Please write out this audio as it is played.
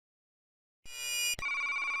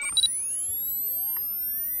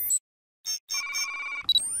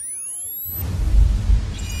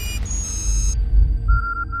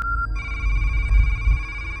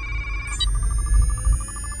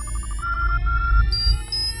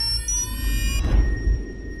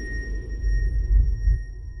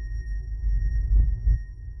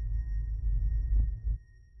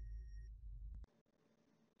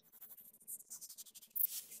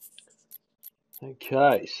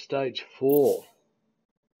Okay, stage 4.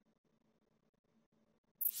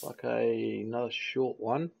 Like another short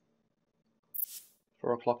one.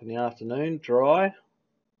 4 o'clock in the afternoon, dry.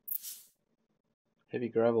 Heavy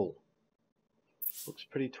gravel. Looks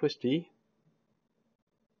pretty twisty.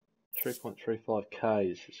 3.35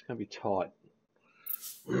 Ks. It's going to be tight.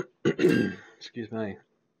 Excuse me.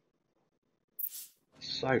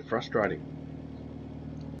 So frustrating.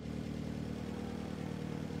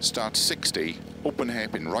 Start 60, open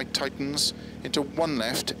hairpin right tightens, into 1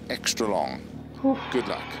 left, extra long. Good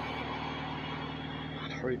luck.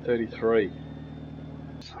 3:33.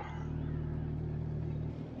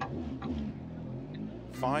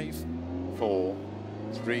 5, 4,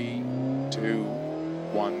 3, 2,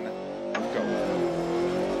 1, go.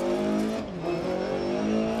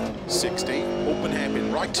 60, open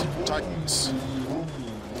hairpin right, tightens.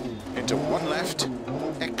 Into 1 left,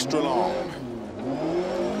 extra long.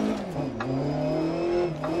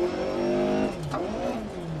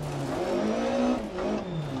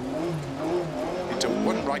 Into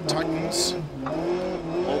 1 right, tightens.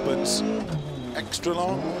 Opens, extra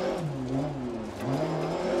long.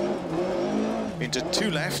 Into 2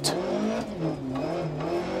 left,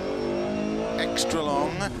 extra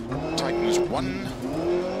long, tightens 1,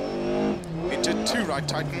 into 2 right,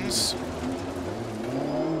 tightens,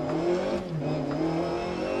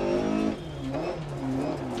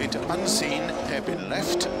 into unseen, hairpin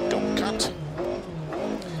left, don't cut,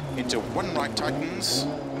 into 1 right, tightens,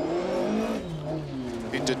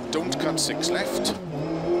 into don't cut 6 left,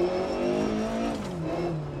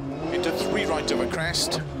 into 3 right over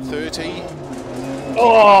crest, 30,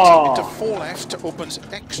 Oh! into 4 left, opens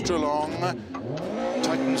extra long,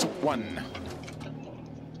 tightens 1.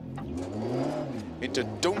 Into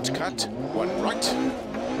don't cut, 1 right.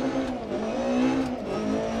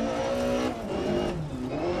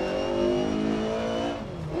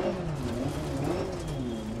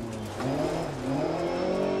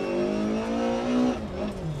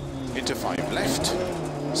 Into 5 left,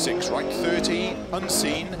 6 right, 30,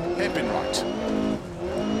 unseen, hairpin right.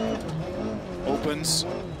 Opens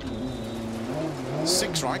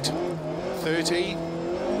 6 right, 30,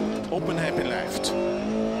 open hairpin left.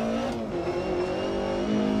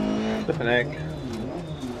 Flip an egg.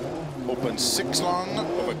 Opens 6 long,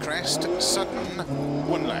 over crest, sudden,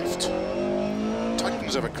 1 left.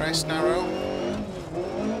 Tightens over crest, narrow.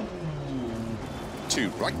 2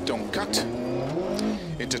 right, don't cut.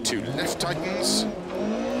 Into 2 left, tightens.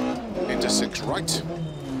 Into 6 right.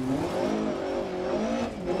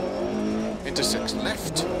 Into 6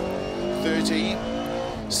 left, 30,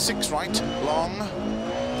 6 right, long,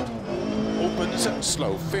 opens,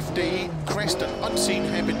 slow, 50, crest and unseen,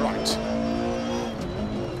 hairpin right,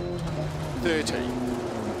 30,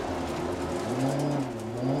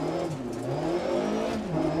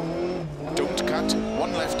 don't cut,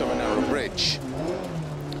 1 left over narrow bridge,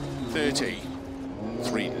 30,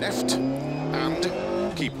 3 left, and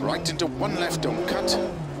keep right into 1 left, don't cut,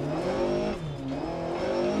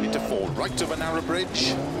 into 4 right of a narrow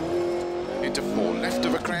bridge, into 4 left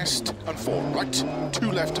of a crest, and 4 right,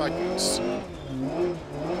 2 left tightens.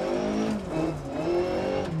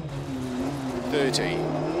 30,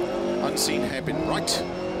 unseen hairpin right,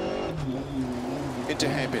 into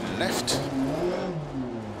hairpin left,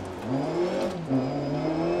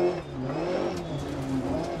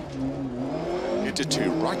 into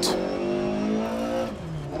 2 right,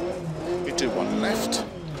 into 1 left,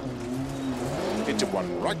 into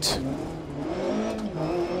 1 right,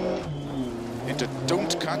 into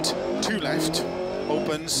don't cut, 2 left,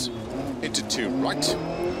 opens, into 2 right,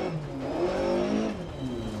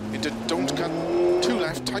 into don't cut, 2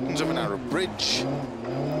 left, tightens of a narrow bridge,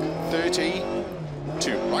 30,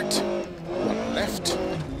 2 right, 1 left,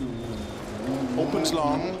 opens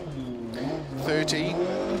long, 30,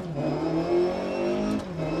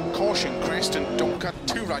 caution crest and don't cut,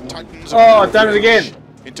 2 right, tightens. Oh, I've done it again.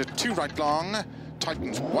 Into 2 right long,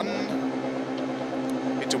 tightens 1,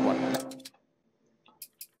 into 1,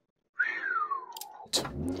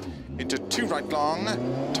 into 2 right long,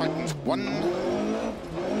 tightens 1,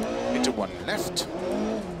 into 1 left,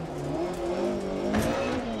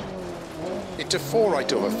 into 4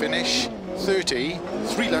 right over finish, 30,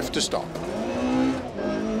 3 left to stop.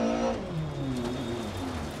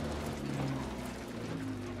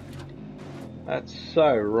 That's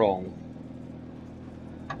so wrong.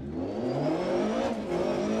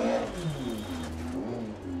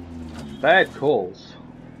 Bad calls.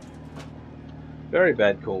 Very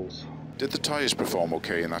bad calls. Did the tyres perform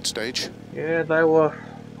okay in that stage? Yeah, they were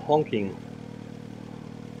honking.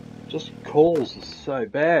 Just calls are so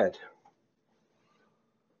bad.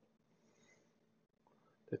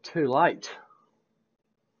 They're too late.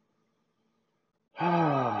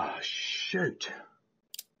 Ah, shoot.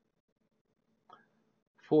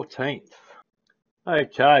 14th.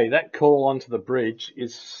 Okay, that call onto the bridge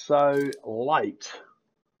is so late.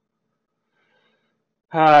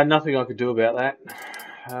 Nothing I could do about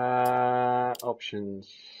that. Options.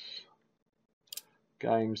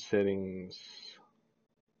 Game settings.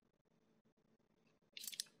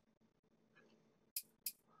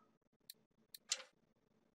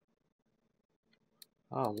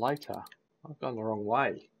 Oh, later. I've gone the wrong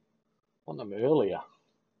way. I want them earlier.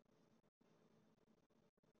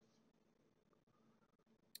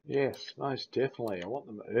 Yes, most definitely. I want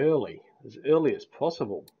them early, as early as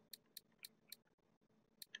possible.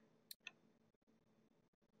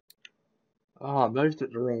 Oh, I moved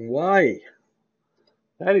it the wrong way.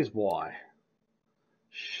 That is why.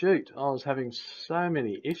 Shoot, I was having so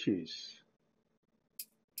many issues.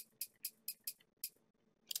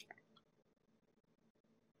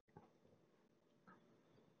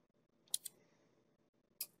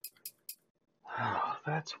 Oh,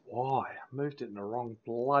 that's why. I moved it in the wrong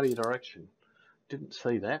bloody direction. Didn't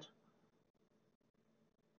see that.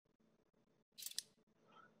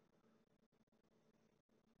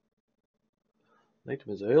 Need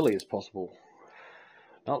them as early as possible.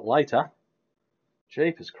 Not later.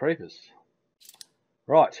 Jeepers creepers.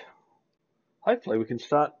 Right. Hopefully we can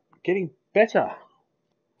start getting better.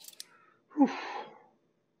 Whew.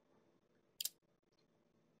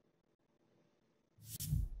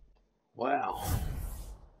 Wow.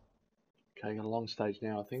 Okay, got a long stage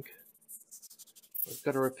now, I think. We've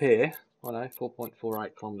got a repair. I know,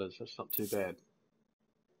 4.48 kilometres. That's not too bad.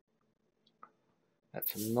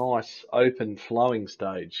 That's a nice open flowing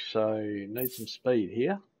stage, so need some speed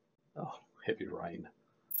here. Oh, heavy rain.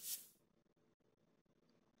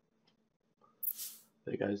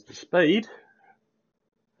 There goes the speed.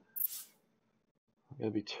 I'm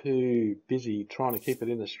going to be too busy trying to keep it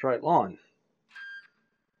in a straight line.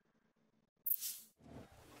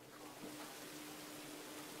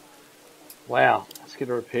 Wow, let's get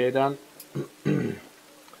a repair done.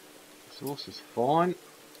 Exhaust is fine.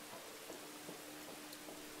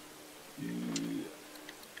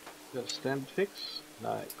 Got a standard fix?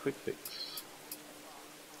 No, quick fix.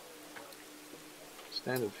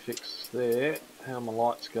 Standard fix there. How are my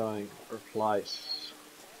lights going? Replace.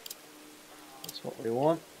 That's what we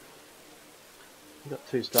want. We've got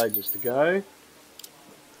 2 stages to go.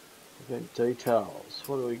 Event details.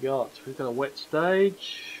 What do we got? We've got a wet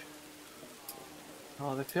stage.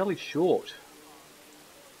 Oh, they're fairly short.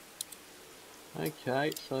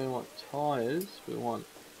 Okay, so we want tyres. We want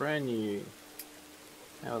brand new.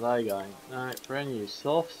 How are they going? No, brand new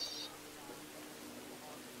softs.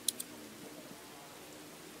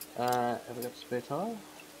 Have we got spare tyre?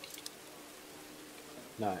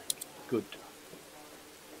 No. Good.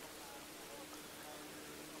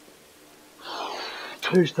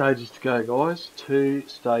 2 stages to go, guys. 2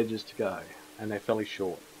 stages to go. And they're fairly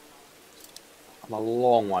short. I'm a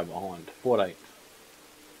long way behind. 14th.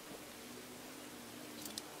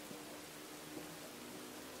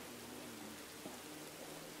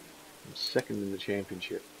 I'm 2nd in the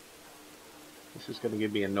championship. This is going to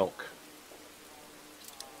give me a knock.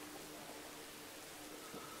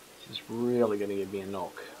 This is really going to give me a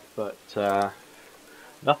knock. But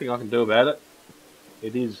nothing I can do about it.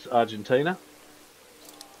 It is Argentina.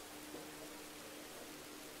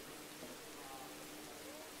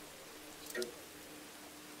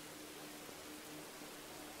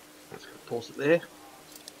 Let's pause it there.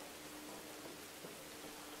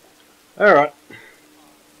 Alright.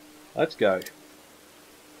 Let's go.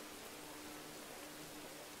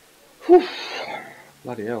 Whew.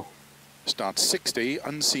 Bloody hell. Start 60,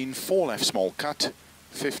 unseen 4 left small cut,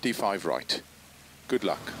 55 right. Good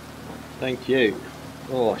luck. Thank you.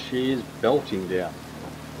 Oh, she is belting down.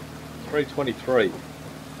 323.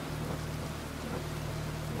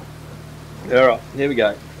 Alright, here we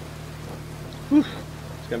go. Whew.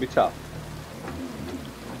 It's going to be tough.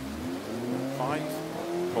 5,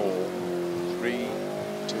 4, 3,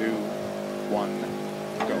 2, 1,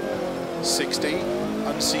 go. 60,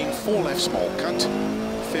 unseen 4 left small cut,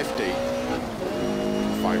 50,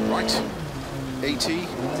 5 right, 80,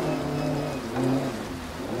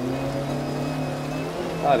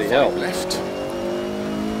 Bloody 5 hell. left,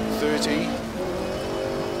 30,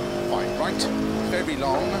 5 right, very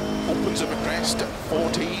long, opens up a crest,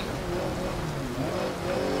 40,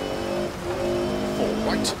 4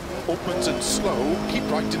 right, opens and slow, keep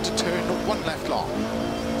right into turn, 1 left long,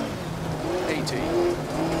 80.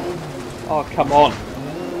 Oh, come on.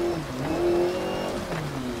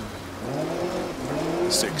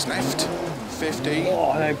 6 left, 50.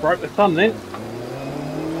 Oh, they broke the thumb then.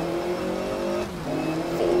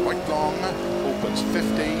 4 right long, opens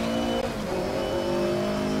 50.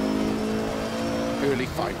 Early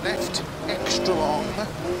 5 left, extra long,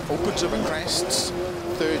 opens over crests,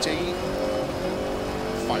 30.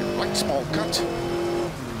 5 right small cut.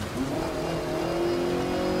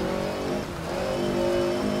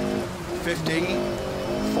 50.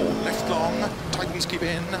 4 left long, tightens keep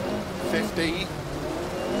in, 50.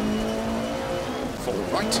 4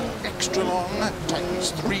 right, extra long,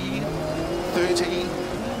 tightens 3, 30.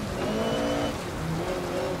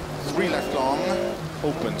 3 left long,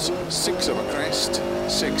 opens 6 over crest,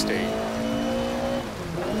 60.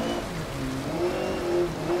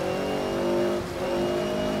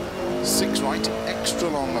 6 right, extra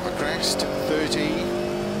long over crest, 30.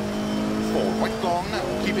 4 right long,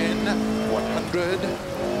 keep in, 100.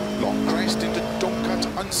 Long crest into don't cut,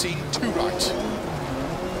 unseen, 2 right.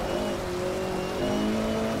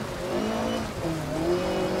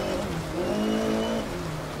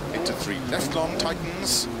 Into 3 left long,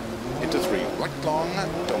 tightens. Into 3 right long,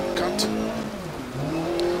 don't cut.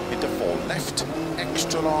 Into 4 left,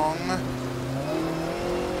 extra long.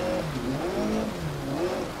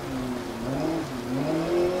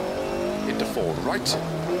 Into 4 right.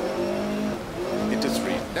 Into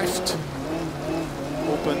 3 left.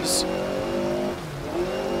 Opens.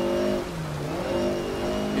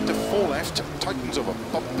 Into 4 left, tightens over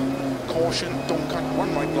bump. Caution, don't cut,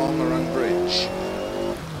 1 right long around bridge.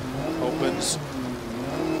 Opens.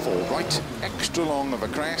 4 right, extra long of a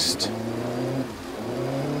crest.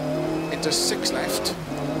 Into 6 left.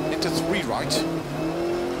 Into 3 right.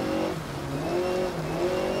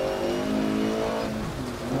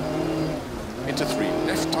 Into 3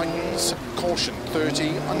 left tightens. Caution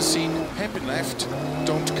 30, unseen, hairpin left,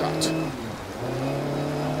 don't cut.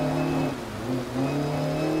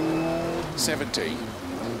 70,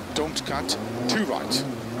 don't cut, 2 right.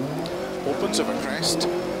 Opens of a crest,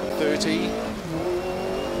 30.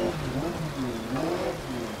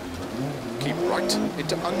 Keep right,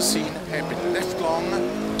 into unseen, hairpin left long,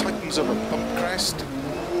 tightens of a bump crest,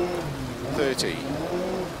 30.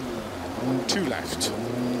 2 left.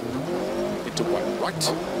 Into 1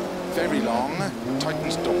 right, very long,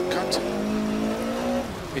 tightens don't cut.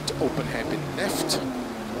 Into open hairpin left,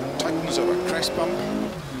 tightens over crest bump.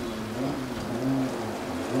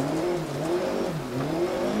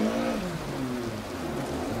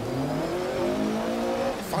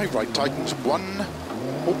 5 right, tightens 1,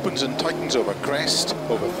 opens and tightens over crest,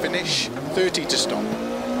 over finish, 30 to stop.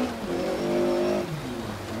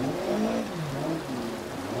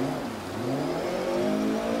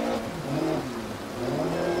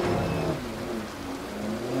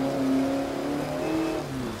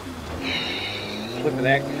 Flip an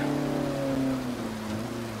act.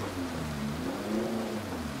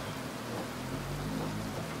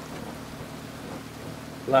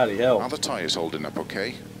 Bloody hell. Are the tyres holding up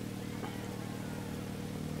okay?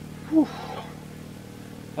 Whew.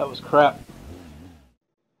 That was crap.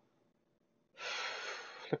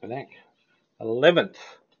 Flip an act. 11th.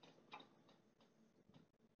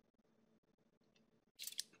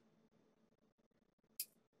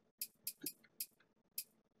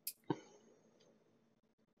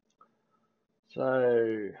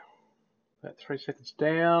 So, about 3 seconds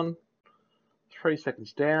down, 3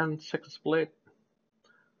 seconds down, second split,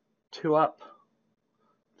 2 up,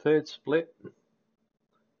 third split,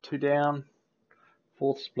 2 down,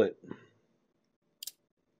 fourth split.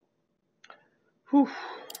 Whew.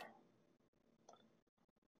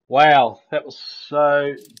 Wow, that was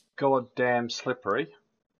so goddamn slippery.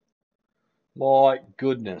 My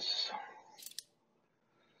goodness.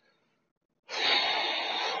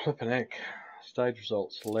 Flippin' heck. Stage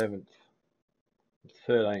results 11th,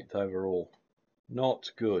 13th overall.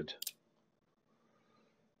 Not good.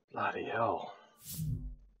 Bloody hell.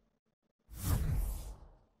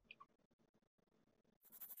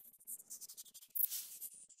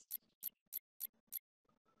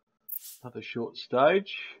 Another short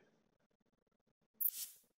stage.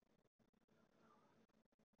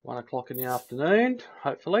 1 o'clock in the afternoon,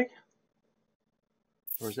 hopefully.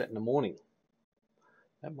 Or is that in the morning?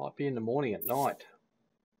 That might be in the morning at night.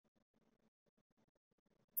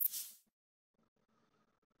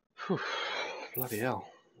 Whew, bloody hell.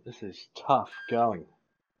 This is tough going.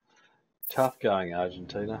 Tough going,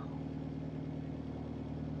 Argentina.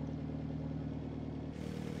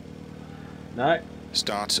 No.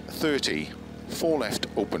 Starts 30, 4 left,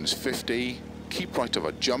 opens 50, keep right of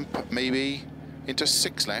a jump maybe, into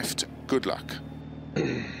 6 left, good luck.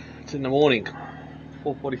 It's in the morning,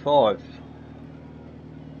 4:45.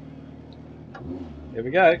 Here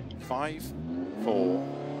we go. 5, 4,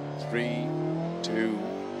 3, 2,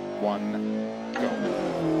 1, go.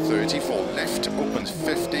 30, 4 left, opens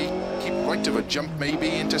 50, keep right of a jump maybe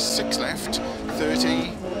into 6 left,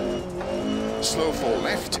 30, slow 4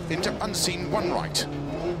 left, into unseen 1 right,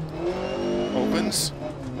 opens,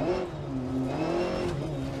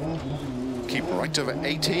 keep right over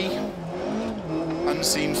 80,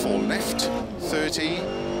 unseen 4 left, 30,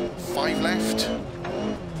 5 left,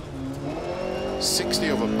 60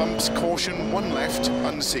 over bumps, caution, 1 left,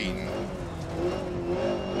 unseen.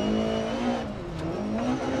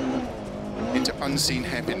 Into unseen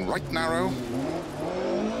hairpin right narrow.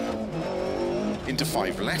 Into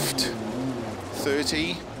 5 left,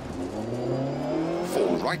 30,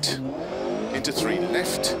 4 right, into 3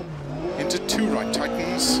 left, into 2 right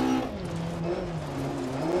tightens,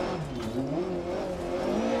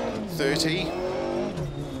 30,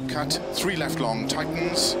 cut, 3 left long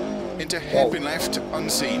tightens, into hairpin left,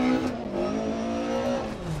 unseen.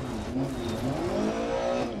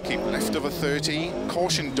 Keep left over 30,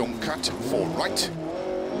 caution don't cut, 4 right,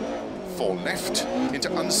 4 left,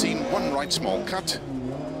 into unseen 1 right small cut,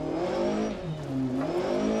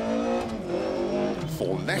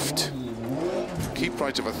 4 left, keep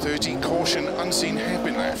right over 30, caution unseen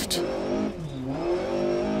hairpin left.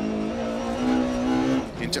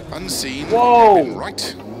 Into unseen, hairpin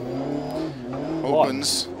right,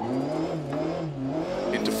 opens,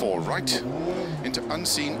 into 4 right, into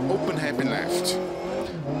unseen, open hairpin left,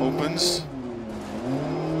 opens,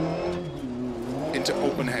 into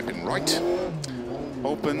open hairpin right,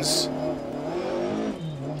 opens,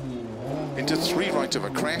 into 3 right of a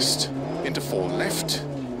crest, into 4 left,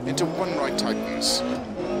 into 1 right tightens.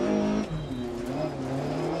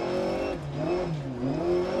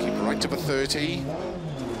 Keep right of a 30,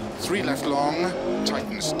 3 left long,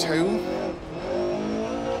 tightens 2.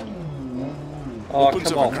 Oh, opens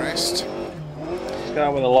come over on. crest. Let's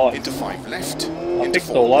go with a light. Into 5 left. I into fixed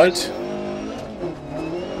 4 all those.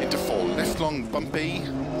 right. Into 4 left long bumpy.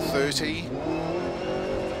 30.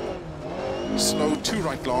 Slow 2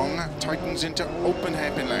 right long. Tightens into open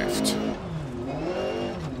hairpin left.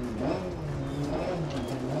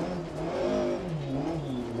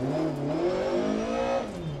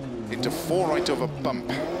 Into 4 right over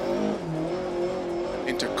bump.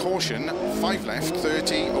 Into caution, 5 left,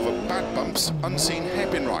 30 over bad bumps, unseen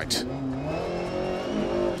hairpin right.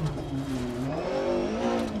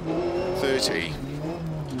 30.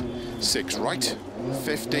 6 right,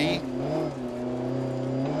 50.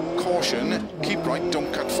 Caution, keep right,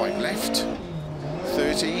 don't cut 5 left.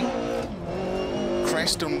 30.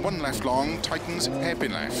 Crest and 1 left long, tightens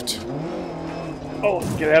hairpin left. Oh,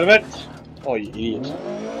 get out of it. Oh, you idiot.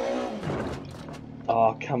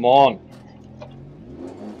 Oh, come on.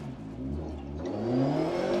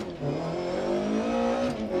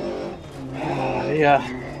 Yeah.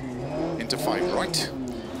 Into 5 right,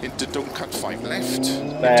 into don't cut 5 left,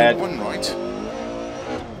 bad. into 1 right,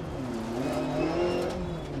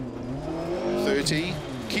 30,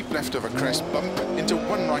 keep left over crest bump, into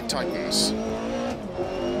 1 right tightens,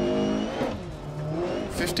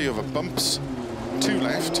 50 over bumps, 2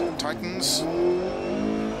 left, tightens,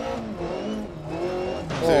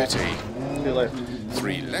 30, 2 left,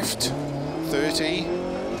 3 left, 30,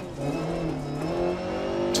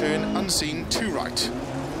 turn unseen 2 right.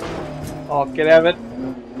 Oh, get out of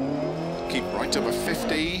it. Keep right over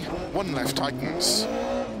 50, 1 left tightens.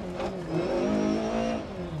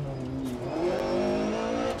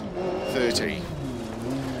 30.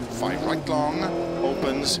 5 right long,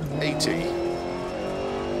 opens 80.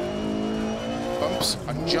 Bumps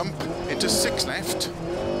and jump into 6 left.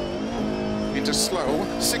 Into slow,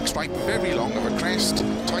 6 right very long of a crest,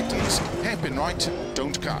 tightens, hairpin right,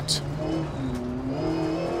 don't cut.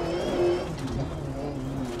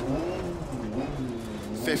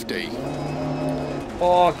 50.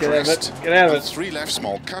 Oh, get out of it. Get out of it. 3 left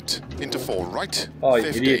small cut, into 4 right, Oh, you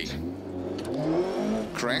 50. idiot.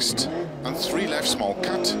 Crest, and 3 left small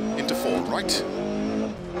cut, into 4 right,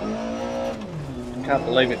 Can't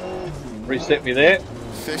believe it. Reset me there.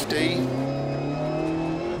 50.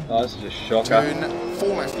 Oh, this is a shocker. Turn, 4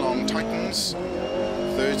 left long tightens,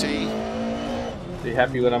 30. Be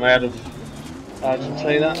happy when I'm out of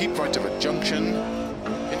Argentina. Keep right of a junction,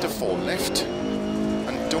 into 4 left,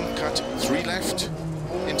 and don't cut 3 left,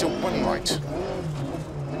 into 1 right.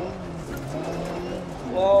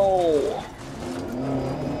 Whoa.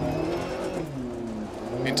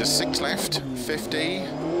 Into 6 left, 50.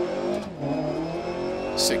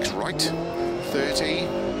 6 right, 30.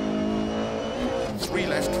 3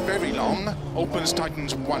 left, very long, opens,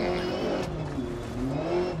 tightens 1.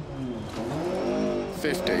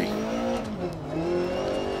 50.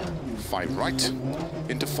 5 right,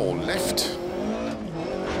 into 4 left.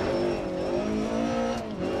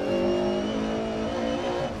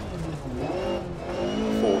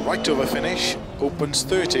 4 right over finish, opens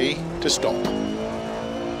 30 to stop.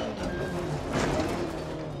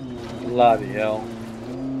 Bloody hell.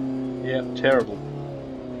 Yep, terrible.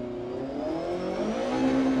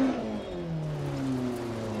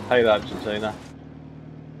 Hate Argentina.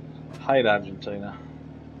 Hate Argentina.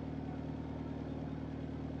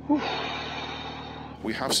 Whew.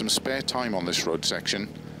 We have some spare time on this road section.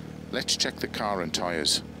 Let's check the car and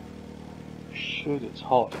tyres. Shit, it's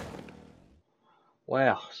hot.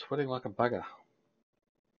 Wow, sweating like a bugger.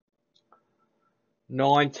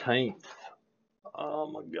 19th.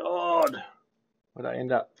 Oh my god. Where'd I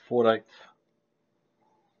end up? 14th.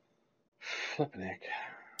 Flippin' heck.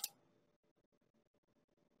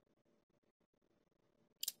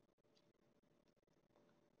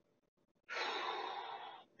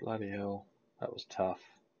 Bloody hell. That was tough.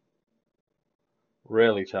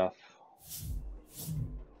 Really tough.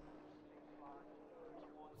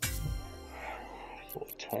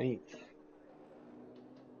 14th.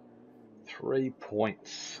 3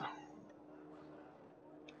 points.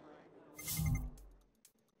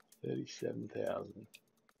 37,000.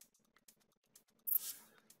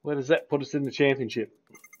 Where does that put us in the championship?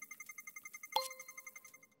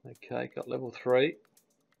 Okay, got level 3.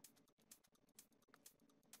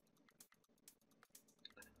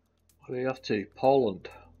 What are we off to? Poland.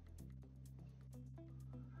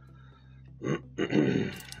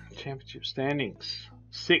 Championship standings.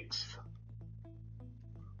 6th.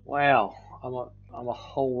 Wow, I'm a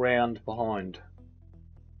whole round behind.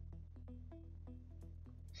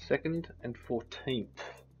 2nd and 14th.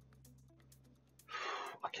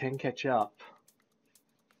 I can catch up,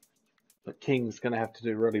 but King's going to have to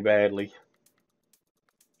do really badly.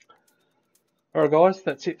 Alright guys,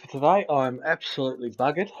 that's it for today. I'm absolutely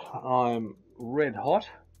buggered. I'm red hot,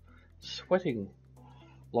 sweating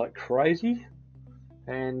like crazy,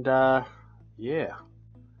 and yeah,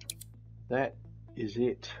 that is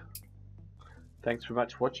it. Thanks very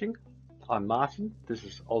much for watching. I'm Martin, this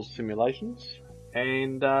is Oz Simulations,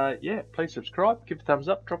 and yeah, please subscribe, give a thumbs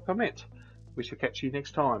up, drop a comment. We shall catch you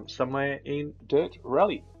next time, somewhere in Dirt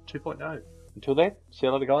Rally 2.0. Until then, see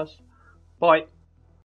you later guys. Bye.